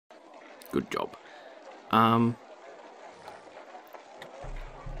Good job.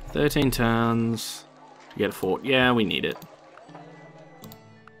 13 turns to get a fort. Yeah, we need it.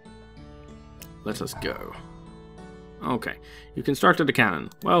 Let us go. Okay, you constructed a cannon.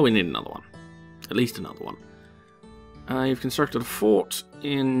 Well, we need another one. At least another one. You've constructed a fort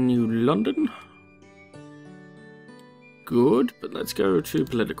in New London. Good, but let's go to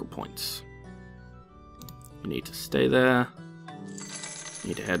political points. You need to stay there. You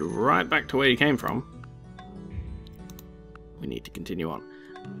need to head right back to where you came from. We need to continue on.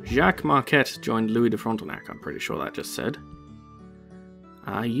 Jacques Marquette joined Louis de Frontenac, I'm pretty sure that just said.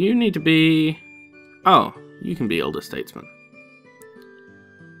 You need to be... Oh, you can be Elder Statesman.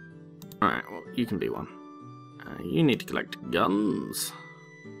 Alright, well, you can be one. You need to collect guns.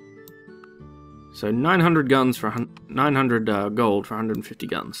 So 900 guns for 900 gold for 150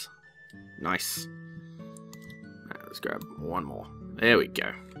 guns. Nice. Right, let's grab one more. There we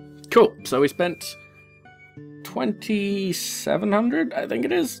go. Cool. So we spent 2,700, I think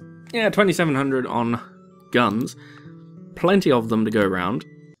it is. Yeah, 2,700 on guns. Plenty of them to go around.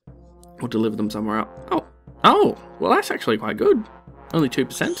 We'll deliver them somewhere else. Oh, well that's actually quite good. Only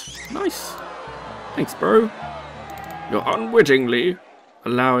 2%. Nice. Thanks, bro. You're unwittingly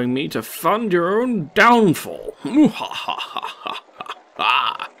allowing me to fund your own downfall.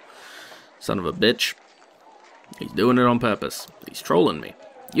 Son of a bitch. He's doing it on purpose. He's trolling me.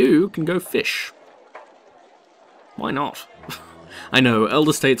 You can go fish. Why not? I know,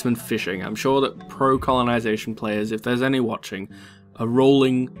 Elder Statesman fishing. I'm sure that pro-colonization players, if there's any watching, are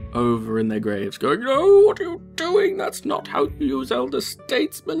rolling over in their graves going, "No, what are you doing? That's not how you use Elder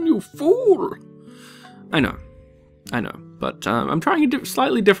Statesman, you fool!" I know, but I'm trying a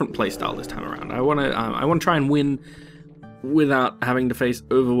slightly different playstyle this time around. I want to try and win without having to face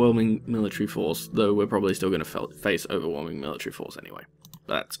overwhelming military force, though we're probably still going to face overwhelming military force anyway.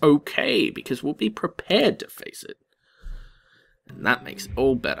 But that's okay, because we'll be prepared to face it. And that makes it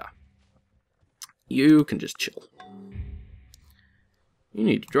all better. You can just chill. You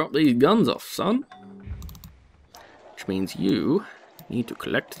need to drop these guns off, son. Which means you need to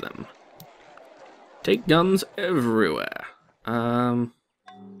collect them. Take guns everywhere. Do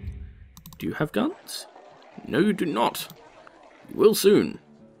you have guns? No, you do not. You will soon.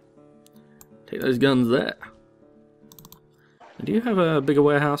 Take those guns there. Do you have a bigger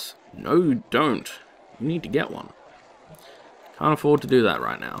warehouse? No, you don't. You need to get one. Can't afford to do that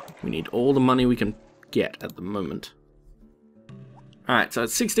right now. We need all the money we can get at the moment. Alright, so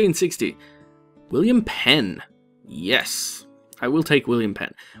it's 1660. William Penn. Yes. I will take William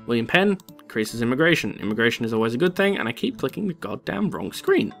Penn. William Penn increases immigration. Immigration is always a good thing, and I keep clicking the goddamn wrong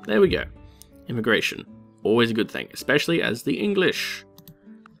screen. There we go. Immigration. Always a good thing, especially as the English.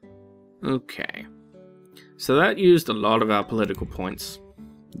 Okay. So that used a lot of our political points.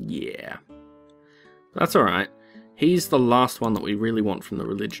 Yeah. That's alright. He's the last one that we really want from the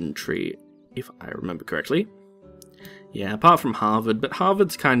religion tree, if I remember correctly. Yeah, apart from Harvard, but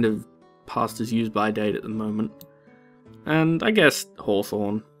Harvard's kind of past his use-by date at the moment. And I guess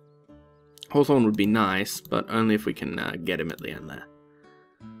Hawthorne. Hawthorne would be nice, but only if we can get him at the end there.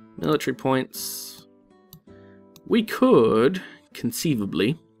 Military points. We could,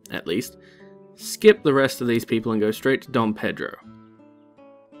 conceivably, at least, skip the rest of these people and go straight to Dom Pedro.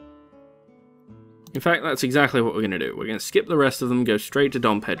 In fact, that's exactly what we're going to do. We're going to skip the rest of them, go straight to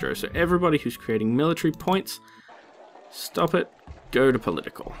Dom Pedro. So everybody who's creating military points, stop it, go to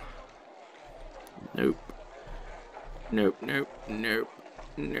political. Nope. Nope, nope, nope,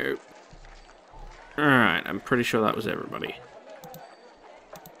 nope. Alright, I'm pretty sure that was everybody.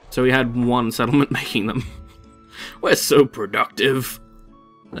 So we had one settlement making them. We're so productive.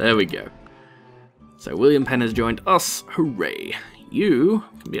 There we go. So William Penn has joined us. Hooray. You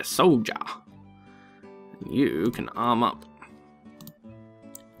can be a soldier. You can arm up.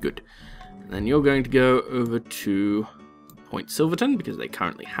 Good. And then you're going to go over to Point Silverton, because they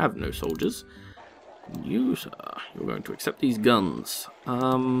currently have no soldiers. And you, sir, you're going to accept these guns.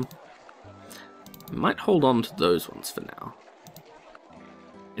 Might hold on to those ones for now.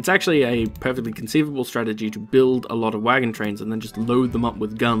 It's actually a perfectly conceivable strategy to build a lot of wagon trains and then just load them up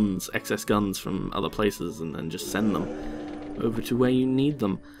with guns, excess guns from other places, and then just send them over to where you need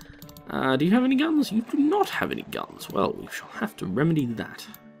them. Do you have any guns? You do not have any guns. Well, we shall have to remedy that.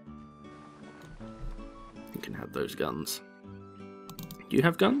 You can have those guns. Do you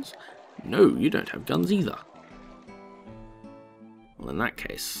have guns? No, you don't have guns either. Well, in that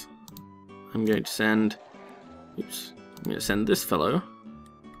case, I'm going to send... Oops. I'm going to send this fellow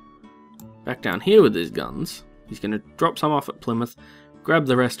back down here with his guns. He's going to drop some off at Plymouth, grab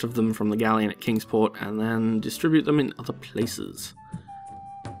the rest of them from the galleon at Kingsport, and then distribute them in other places.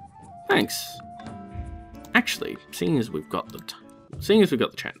 Thanks. Actually, seeing as we've got the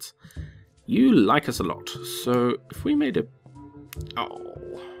chance, you like us a lot. So if we made a... Oh,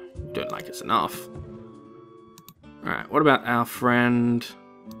 you don't like us enough. Alright, what about our friend...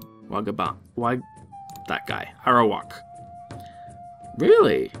 that guy, Arawak.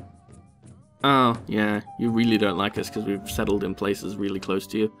 Really? Oh, yeah, you really don't like us because we've settled in places really close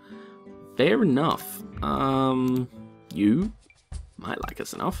to you. Fair enough. You might like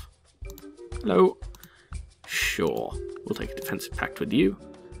us enough. Hello. Sure, we'll take a defensive pact with you.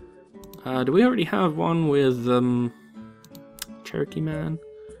 Do we already have one with, Cherokee Man?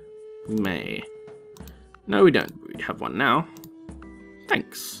 We may. No, we don't. We have one now.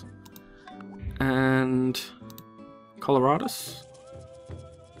 Thanks. And... Coloradus?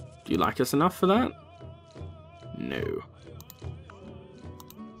 Do you like us enough for that? No.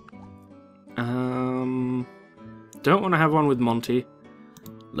 Don't want to have one with Monty.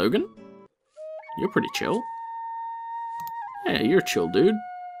 Logan? You're pretty chill. Yeah, you're a chill dude.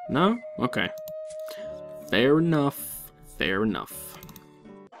 No? Okay. Fair enough. Fair enough.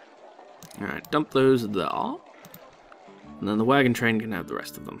 Alright, dump those there. And then the wagon train can have the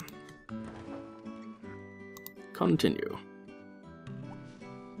rest of them. Continue.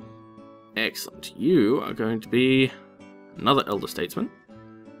 Excellent. You are going to be another Elder Statesman.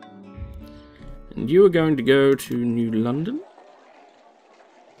 And you are going to go to New London.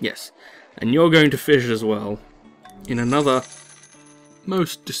 Yes. And you're going to fish as well. In another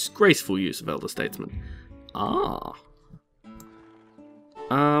most disgraceful use of Elder Statesman. Ah.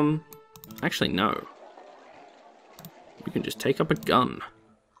 Actually, no. You can just take up a gun.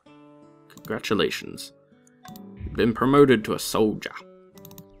 Congratulations. You've been promoted to a soldier.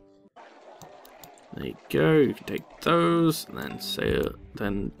 There you go, you can take those, and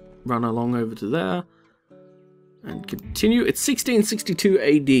then run along over to there. And continue. It's 1662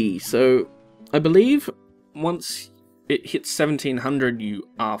 AD, so I believe once it hits 1700 you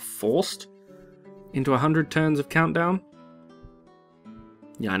are forced into 100 turns of countdown.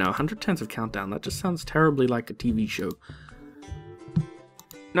 Yeah, I know, 100 turns of countdown, that just sounds terribly like a TV show.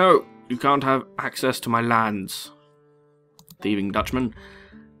 No, you can't have access to my lands, thieving Dutchman.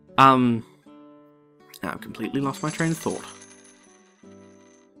 Now I've completely lost my train of thought.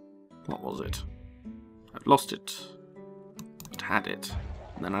 What was it? I've lost it. I had it,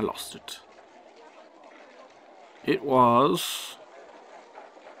 and then I lost it. It was...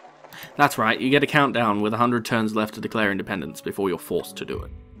 That's right, you get a countdown with 100 turns left to declare independence before you're forced to do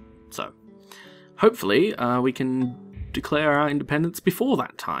it. So, hopefully we can declare our independence before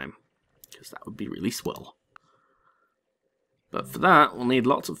that time, because that would be really swell. But for that, we'll need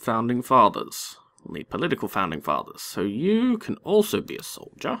lots of founding fathers. We'll need political founding fathers. So you can also be a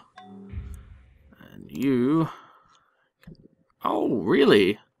soldier. And you... Oh,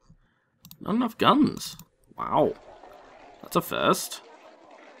 really? Not enough guns. Wow. That's a first.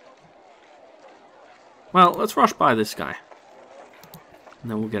 Well, let's rush by this guy.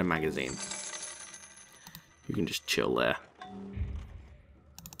 And then we'll get a magazine. You can just chill there.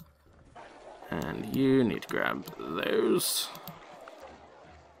 And you need to grab those.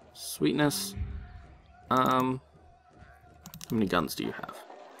 Sweetness. How many guns do you have?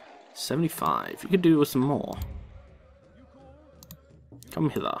 75. You could do with some more. Come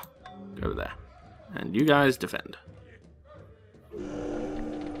hither. Go over there. And you guys defend.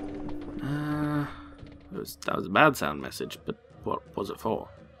 That was a bad sound message, but what was it for?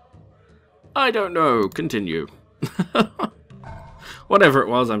 I don't know. Continue. Whatever it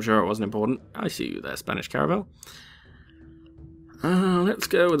was, I'm sure it wasn't important. I see you there, Spanish Caravel. Let's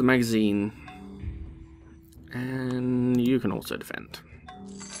go with the magazine. And you can also defend.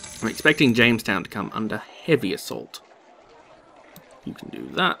 I'm expecting Jamestown to come under heavy assault. You can do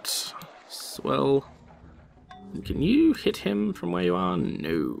that. Swell. And can you hit him from where you are?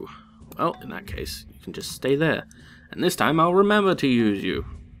 No. Well, in that case, you can just stay there. And this time I'll remember to use you.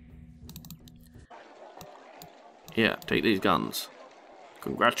 Here, take these guns.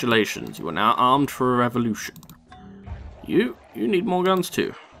 Congratulations, you are now armed for a revolution. You need more guns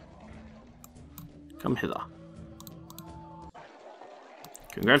too. Come hither.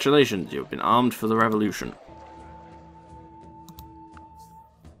 Congratulations, you have been armed for the revolution.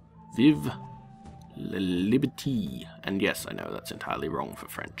 Vive la liberté. And yes, I know that's entirely wrong for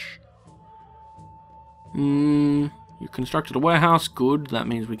French. You constructed a warehouse, good. That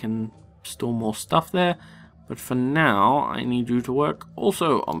means we can store more stuff there. But for now, I need you to work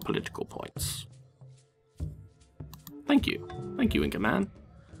also on political points. Thank you. Thank you, Inca Man.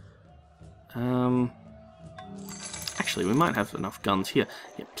 Actually, we might have enough guns here.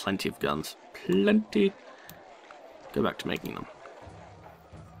 Yeah, plenty of guns. Plenty. Go back to making them.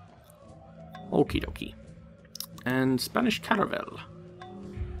 Okie dokie. And Spanish Caravel.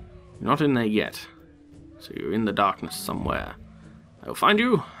 You're not in there yet. So you're in the darkness somewhere. I will find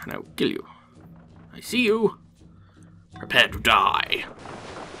you, and I will kill you. I see you. Prepare to die.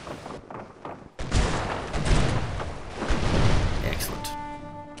 Excellent.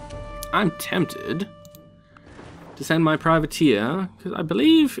 I'm tempted to send my privateer, because I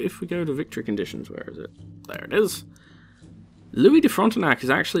believe if we go to victory conditions, where is it? There it is. Louis de Frontenac is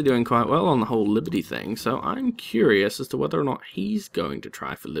actually doing quite well on the whole liberty thing, so I'm curious as to whether or not he's going to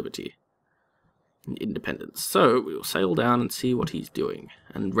try for liberty and independence. So we will sail down and see what he's doing,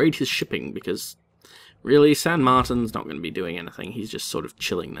 and raid his shipping, because really San Martin's not going to be doing anything. He's just sort of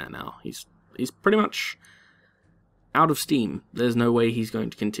chilling there now. He's pretty much out of steam. There's no way he's going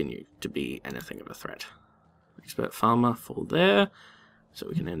to continue to be anything of a threat. Expert farmer fall there, so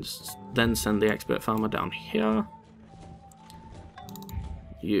we can then send the expert farmer down here.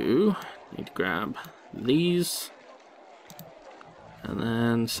 You need to grab these and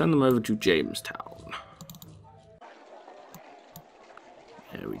then send them over to Jamestown.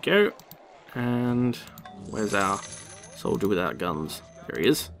 There we go. And where's our soldier without guns? There he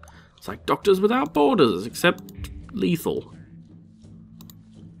is. It's like Doctors Without Borders, except lethal.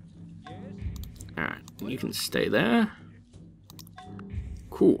 Alright, you can stay there.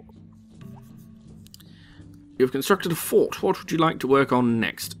 Cool. You've constructed a fort. What would you like to work on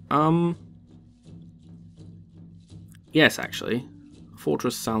next? Yes, actually. A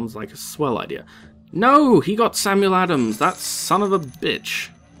fortress sounds like a swell idea. No! He got Samuel Adams! That son of a bitch.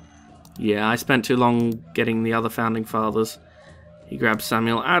 Yeah, I spent too long getting the other founding fathers. He grabs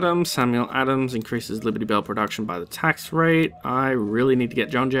Samuel Adams. Samuel Adams increases Liberty Bell production by the tax rate. I really need to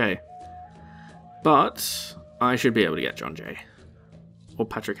get John Jay. But I should be able to get John Jay. Or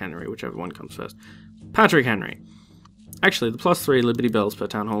Patrick Henry, whichever one comes first. Patrick Henry. Actually, the +3 Liberty Bells per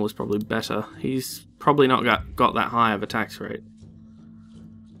town hall is probably better. He's probably not got that high of a tax rate.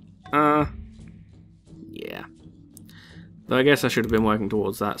 Yeah. Though I guess I should have been working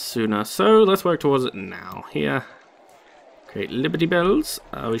towards that sooner. So let's work towards it now. Here. Create Liberty Bells.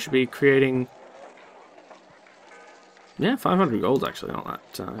 We should be creating... Yeah, 500 gold's actually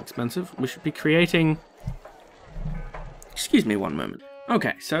not that expensive. We should be creating... Excuse me one moment.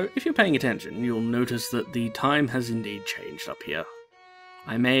 Okay, so if you're paying attention, you'll notice that the time has indeed changed up here.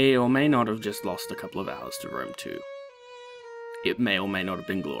 I may or may not have just lost a couple of hours to Rome 2. It may or may not have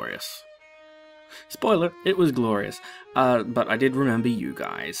been glorious. Spoiler, it was glorious. But I did remember you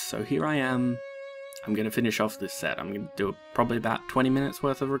guys, so here I am. I'm going to finish off this set. I'm going to do probably about 20 minutes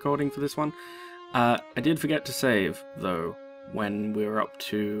worth of recording for this one. I did forget to save, though, when we were up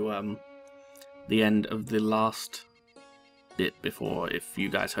to the end of the last bit before, if you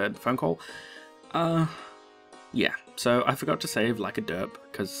guys heard the phone call. Yeah, so I forgot to save like a derp,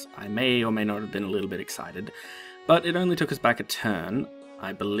 because I may or may not have been a little bit excited. But it only took us back a turn,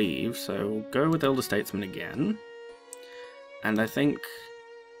 I believe, so we'll go with Elder Statesman again. And I think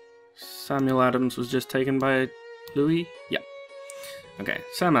Samuel Adams was just taken by Louis? Yep. Okay,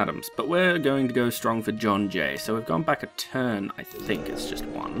 Sam Adams, but we're going to go strong for John Jay, so we've gone back a turn. I think it's just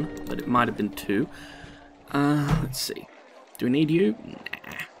one, but it might have been two. Let's see. Do we need you? Nah.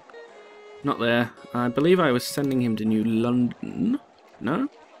 Not there. I believe I was sending him to New London. No?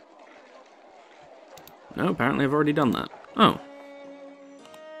 No, apparently I've already done that. Oh.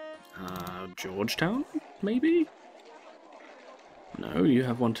 Georgetown, maybe? No, you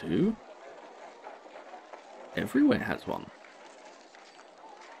have one too. Everywhere has one.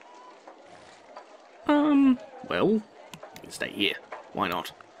 Well, you can stay here. Why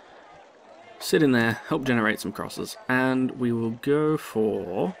not? Sit in there, help generate some crosses, and we will go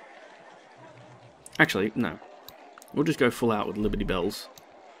for... Actually, no. We'll just go full out with Liberty Bells.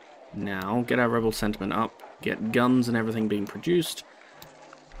 Now, get our rebel sentiment up, get guns and everything being produced,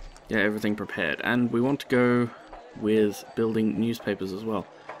 get everything prepared, and we want to go with building newspapers as well.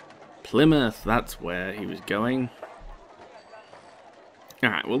 Plymouth, that's where he was going.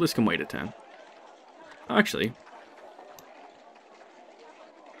 Alright, well this can wait a turn. Actually,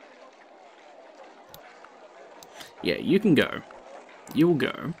 yeah, you can go. You'll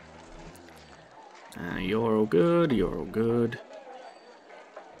go. You're all good, you're all good.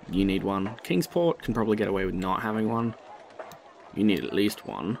 You need one. Kingsport can probably get away with not having one. You need at least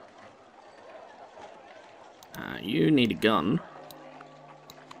one. You need a gun.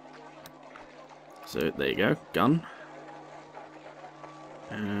 So there you go, gun.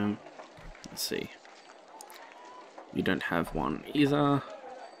 Let's see. You don't have one either.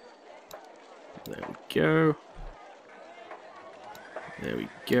 There we go. There we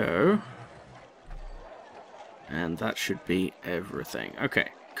go. And that should be everything.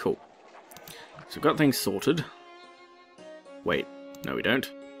 Okay, cool. So we've got things sorted. Wait, no we don't.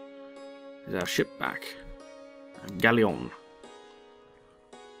 Is our ship back? A galleon.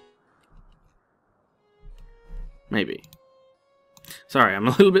 Maybe. Sorry, I'm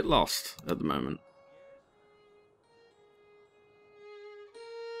a little bit lost at the moment.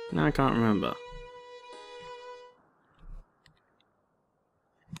 No, I can't remember.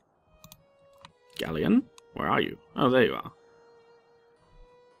 Galleon? Where are you? Oh, there you are.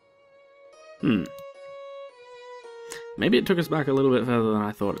 Maybe it took us back a little bit further than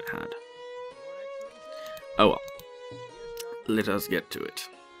I thought it had. Oh well. Let us get to it.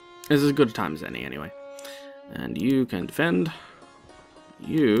 This is as good a time as any, anyway. And you can defend.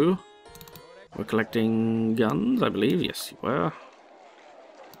 You were collecting guns, I believe. Yes, you were.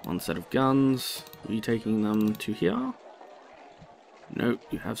 One set of guns. Are you taking them to here? No,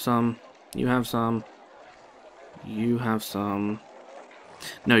 you have some. You have some. You have some.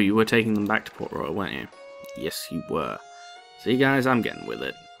 No, you were taking them back to Port Royal, weren't you? Yes, you were. See, guys, I'm getting with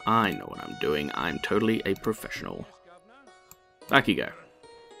it. I know what I'm doing. I'm totally a professional. Back you go.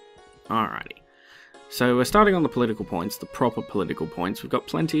 Alrighty. So we're starting on the political points, the proper political points. We've got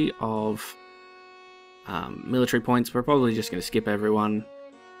plenty of military points. We're probably just going to skip everyone.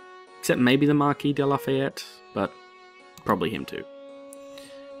 Except maybe the Marquis de Lafayette, but probably him too.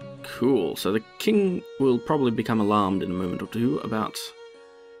 Cool. So the king will probably become alarmed in a moment or two about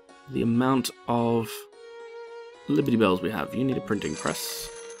the amount of Liberty Bells we have. You need a printing press.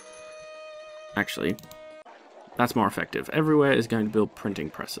 Actually, that's more effective. Everywhere is going to build printing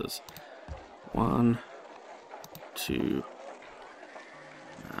presses. 1, 2.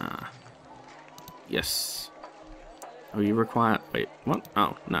 Yes. Oh, you require... Wait, what?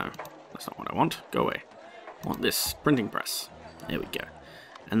 Oh, no. That's not what I want. Go away. I want this printing press. There we go.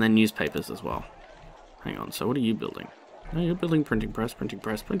 And then newspapers as well. Hang on, so what are you building? No, you're building printing press, printing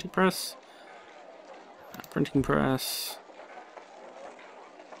press, printing press. Printing press.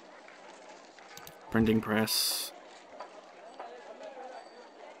 Printing press.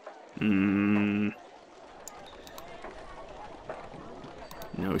 No,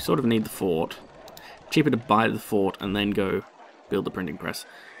 we sort of need the fort. Cheaper to buy the fort and then go build the printing press.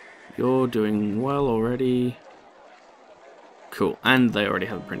 You're doing well already. Cool, and they already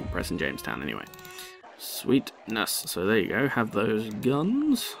have a printing press in Jamestown anyway. Sweetness. So there you go, have those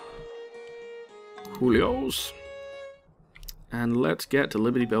guns. Julios. And let's get to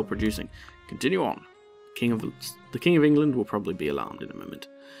Liberty Bell producing. Continue on. The King of England will probably be alarmed in a moment.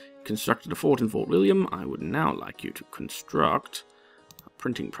 Constructed a fort in Fort William. I would now like you to construct a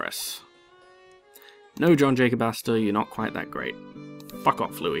printing press. No, John Jacob Astor, you're not quite that great. Fuck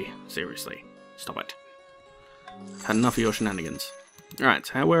off, Louis. Seriously. Stop it. I've had enough of your shenanigans. Alright,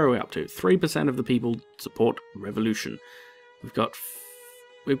 so where are we up to? 3% of the people support revolution. We've got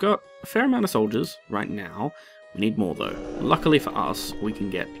a fair amount of soldiers right now. We need more, though. Luckily for us, we can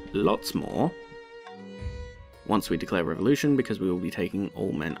get lots more once we declare revolution, because we will be taking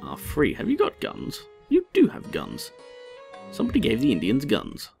all men are free. Have you got guns? You do have guns. Somebody gave the Indians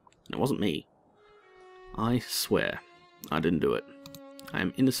guns. It wasn't me. I swear, I didn't do it. I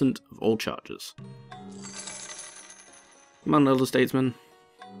am innocent of all charges. Come on, elder statesman.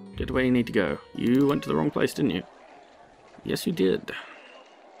 Get where you need to go. You went to the wrong place, didn't you? Yes, you did.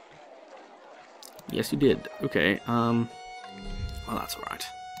 Yes, you did. Okay, well, that's alright.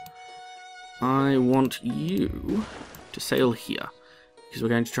 I want you to sail here, because we're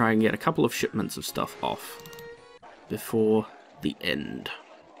going to try and get a couple of shipments of stuff off before the end.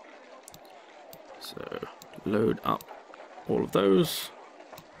 So, load up all of those.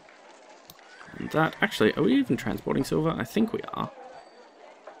 And that, actually, are we even transporting silver? I think we are.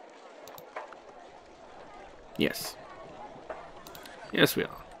 Yes. Yes, we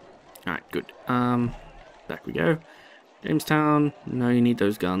are. Alright, good. Back we go. Jamestown, no, you need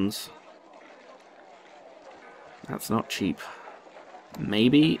those guns. That's not cheap.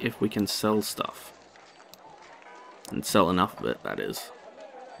 Maybe if we can sell stuff. And sell enough of it, that is.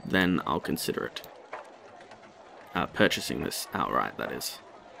 Then I'll consider it. Purchasing this outright, that is.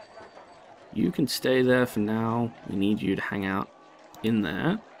 You can stay there for now. We need you to hang out in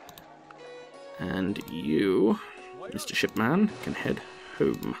there. And you, Mr. Shipman, can head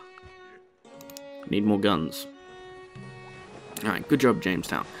home. Need more guns. Alright, good job,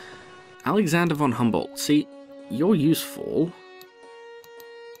 Jamestown. Alexander von Humboldt. See, you're useful.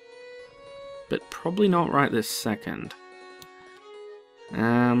 But probably not right this second.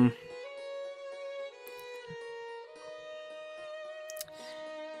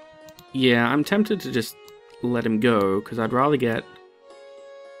 Yeah, I'm tempted to just let him go, because I'd rather get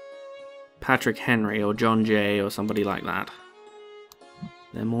Patrick Henry or John Jay or somebody like that.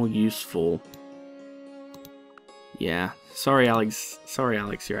 They're more useful. Yeah. Sorry, Alex. Sorry,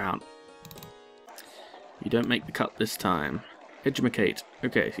 Alex, you're out. You don't make the cut this time. Educate.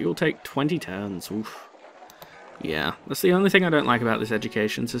 Okay, so you'll take 20 turns. Oof. Yeah, that's the only thing I don't like about this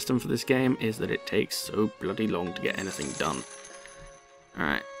education system for this game, is that it takes so bloody long to get anything done.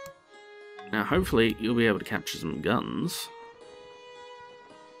 Alright. Now, hopefully, you'll be able to capture some guns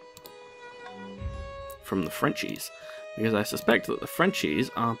from the Frenchies, because I suspect that the Frenchies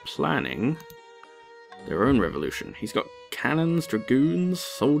are planning their own revolution. He's got cannons, dragoons,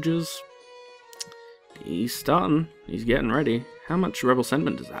 soldiers. He's starting. He's getting ready. How much rebel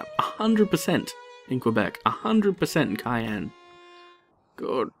sentiment does that have? 100% in Quebec. 100% in Cayenne.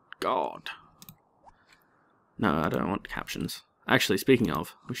 Good God. No, I don't want captions. Actually, speaking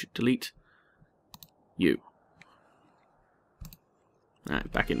of, we should delete you.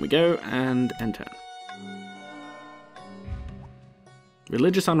 Alright, back in we go, and end turn.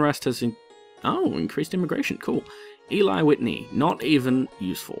 Religious unrest has increased immigration. Cool. Eli Whitney, not even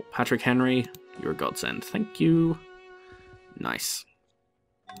useful. Patrick Henry, you're a godsend. Thank you. Nice.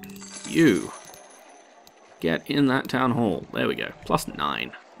 You. Get in that town hall. There we go.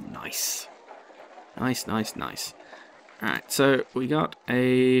 +9. Nice. Nice, nice, nice. Alright, so we got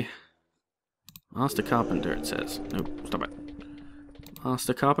a master carpenter, it says. No, stop it.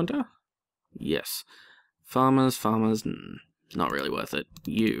 Master carpenter? Yes. Farmers, not really worth it.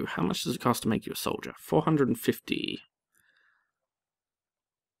 You, how much does it cost to make you a soldier? 450.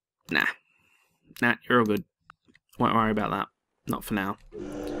 Nah. Nah, you're all good. Won't worry about that. Not for now.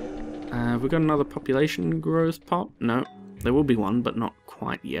 Have we got another population growth pot? No. There will be one, but not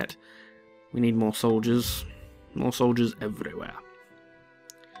quite yet. We need more soldiers. More soldiers everywhere.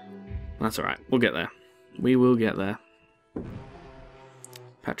 That's alright. We'll get there. We will get there.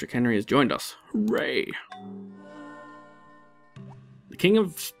 Patrick Henry has joined us. Hooray! The King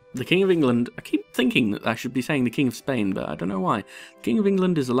of England, I keep thinking that I should be saying the King of Spain, but I don't know why. The King of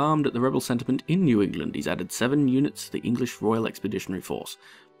England is alarmed at the rebel sentiment in New England. He's added 7 units to the English Royal Expeditionary Force,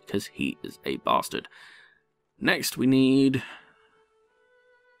 because he is a bastard. Next, we need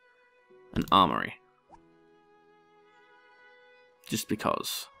an armory. Just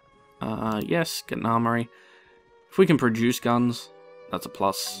because. Yes, get an armory. If we can produce guns, that's a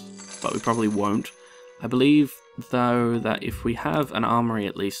plus, but we probably won't. I believe, though, that if we have an armory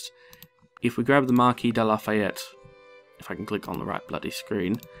at least, if we grab the Marquis de Lafayette, if I can click on the right bloody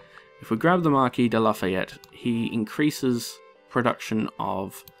screen, if we grab the Marquis de Lafayette, he increases production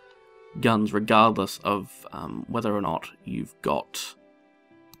of guns regardless of whether or not you've got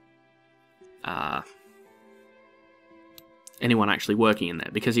anyone actually working in there,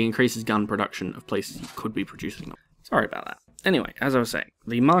 because he increases gun production of places you could be producing them. Sorry about that. Anyway, as I was saying,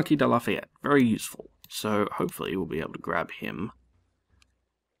 the Marquis de Lafayette, very useful. So hopefully we'll be able to grab him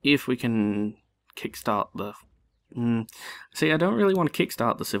if we can kickstart the... See, I don't really want to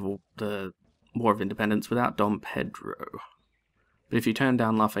kickstart the War of Independence without Dom Pedro. But if you turn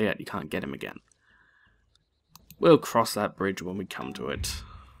down Lafayette, you can't get him again. We'll cross that bridge when we come to it.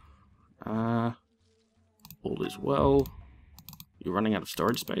 All is well. You're running out of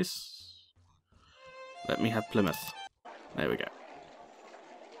storage space? Let me have Plymouth. There we go.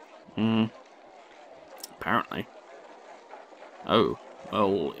 Apparently. Oh,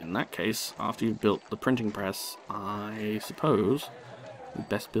 well, in that case, after you've built the printing press, I suppose we'd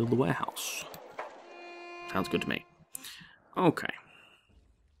best build the warehouse. Sounds good to me. Okay.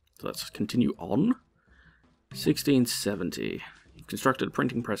 So let's continue on. 1670. You've constructed a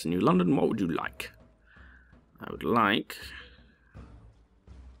printing press in New London. What would you like? I would like...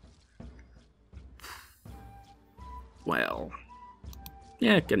 Well...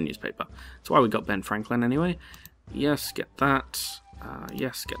 Yeah, get a newspaper. That's why we got Ben Franklin anyway. Yes, get that.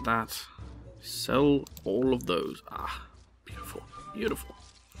 Yes, get that. Sell all of those. Ah, beautiful. Beautiful.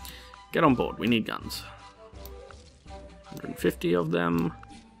 Get on board. We need guns. 150 of them.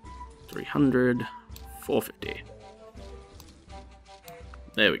 300. 450.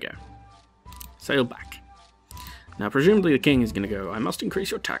 There we go. Sail back. Now, presumably the king is going to go, I must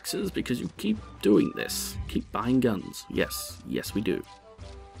increase your taxes because you keep doing this. Keep buying guns. Yes. Yes, we do.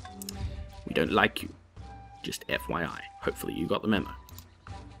 We don't like you. Just FYI. Hopefully you got the memo.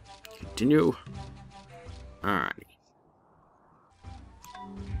 Continue. Alrighty.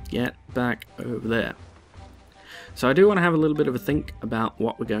 Get back over there. So I do want to have a little bit of a think about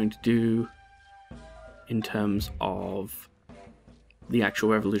what we're going to do in terms of the actual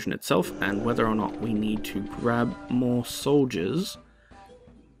revolution itself and whether or not we need to grab more soldiers,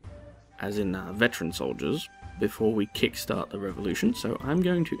 as in veteran soldiers, before we kickstart the revolution. So I'm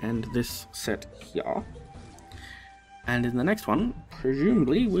going to end this set here. And in the next one,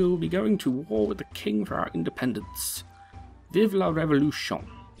 presumably, we'll be going to war with the king for our independence. Vive la révolution,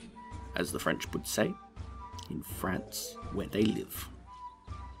 as the French would say, in France, where they live.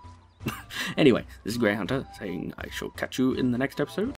 Anyway, this is Grey Hunter saying I shall catch you in the next episode.